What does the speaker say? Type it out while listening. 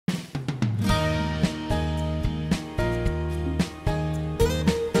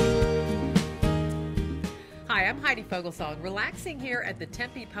I'm Heidi Fogelsong, relaxing here at the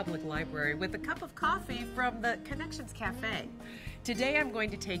Tempe Public Library with a cup of coffee from the Connections Cafe. Today I'm going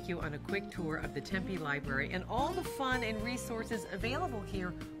to take you on a quick tour of the Tempe Library and all the fun and resources available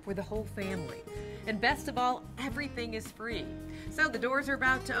here for the whole family. And best of all, everything is free. So the doors are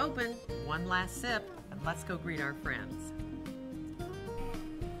about to open. One last sip, and let's go greet our friends.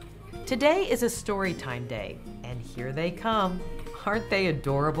 Today is a story time day, and here they come. Aren't they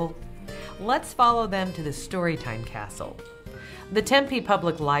adorable? Let's follow them to the Storytime Castle. The Tempe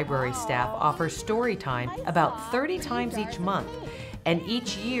Public Library staff offers story time about 30 times each month, and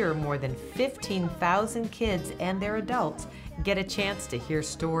each year more than 15,000 kids and their adults get a chance to hear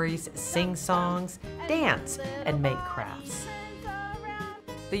stories, sing songs, dance, and make crafts.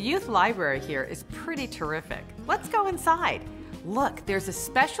 The youth library here is pretty terrific. Let's go inside. Look, there's a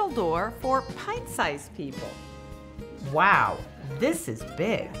special door for pint-sized people. Wow, this is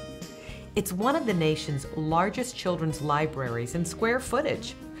big. It's one of the nation's largest children's libraries in square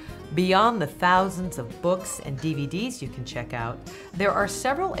footage. Beyond the thousands of books and DVDs you can check out, there are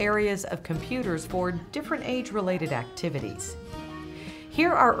several areas of computers for different age-related activities.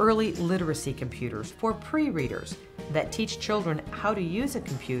 Here are early literacy computers for pre-readers that teach children how to use a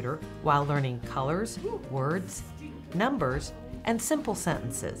computer while learning colors, words, numbers, and simple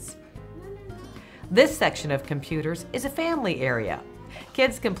sentences. This section of computers is a family area.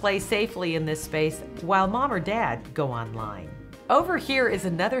 Kids can play safely in this space while mom or dad go online. Over here is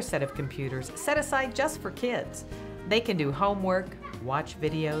another set of computers set aside just for kids. They can do homework, watch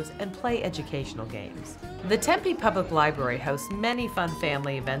videos, and play educational games. The Tempe Public Library hosts many fun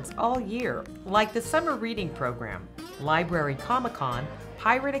family events all year, like the Summer Reading Program, Library Comic-Con,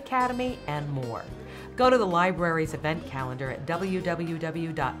 Pirate Academy, and more. Go to the library's event calendar at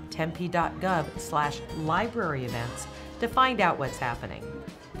www.tempe.gov/library-events to find out what's happening.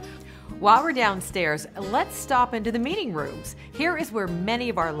 While we're downstairs, let's stop into the meeting rooms. Here is where many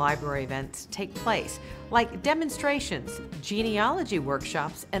of our library events take place, like demonstrations, genealogy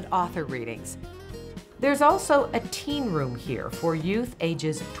workshops, and author readings. There's also a teen room here for youth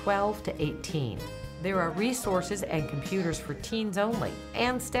ages 12 to 18. There are resources and computers for teens only,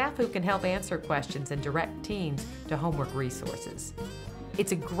 and staff who can help answer questions and direct teens to homework resources.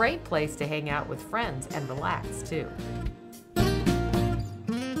 It's a great place to hang out with friends and relax, too.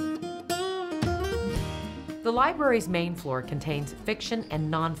 The library's main floor contains fiction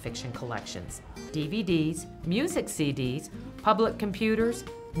and nonfiction collections, DVDs, music CDs, public computers,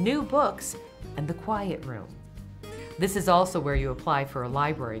 new books, and the quiet room. This is also where you apply for a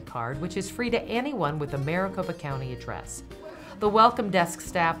library card, which is free to anyone with a Maricopa County address. The Welcome Desk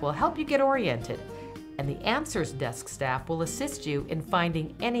staff will help you get oriented, and the Answers Desk staff will assist you in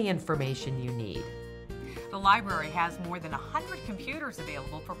finding any information you need. The library has more than 100 computers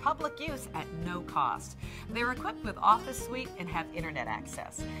available for public use at no cost. They're equipped with Office Suite and have internet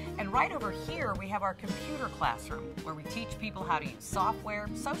access. And right over here, we have our computer classroom, where we teach people how to use software,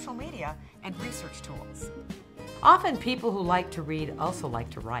 social media, and research tools. Often people who like to read also like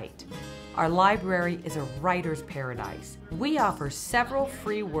to write. Our library is a writer's paradise. We offer several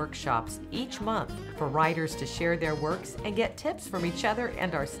free workshops each month for writers to share their works and get tips from each other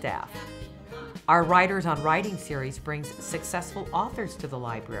and our staff. Our Writers on Writing series brings successful authors to the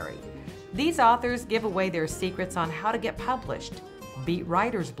library. These authors give away their secrets on how to get published, beat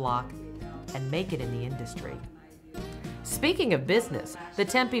writer's block, and make it in the industry. Speaking of business, the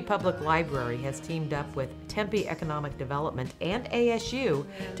Tempe Public Library has teamed up with Tempe Economic Development and ASU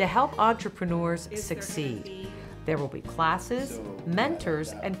to help entrepreneurs succeed. There will be classes,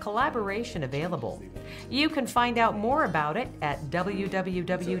 mentors, and collaboration available. You can find out more about it at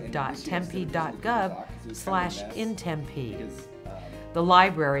www.tempe.gov/intempe. The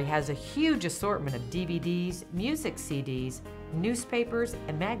library has a huge assortment of DVDs, music CDs, newspapers,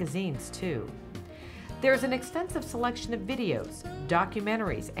 and magazines too. There's an extensive selection of videos,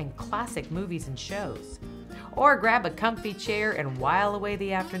 documentaries, and classic movies and shows. Or grab a comfy chair and while away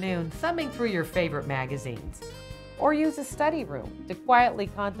the afternoon thumbing through your favorite magazines. Or use a study room to quietly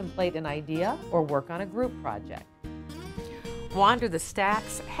contemplate an idea or work on a group project. Wander the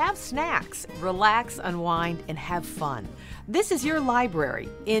stacks, have snacks, relax, unwind, and have fun. This is your library.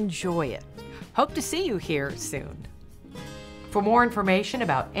 Enjoy it. Hope to see you here soon. For more information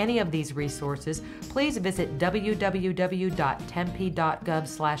about any of these resources, please visit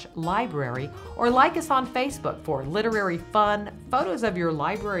www.tempe.gov/library or like us on Facebook for literary fun, photos of your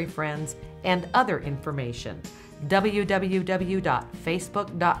library friends, and other information.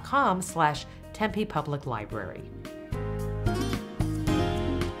 www.facebook.com/Tempe Public Library.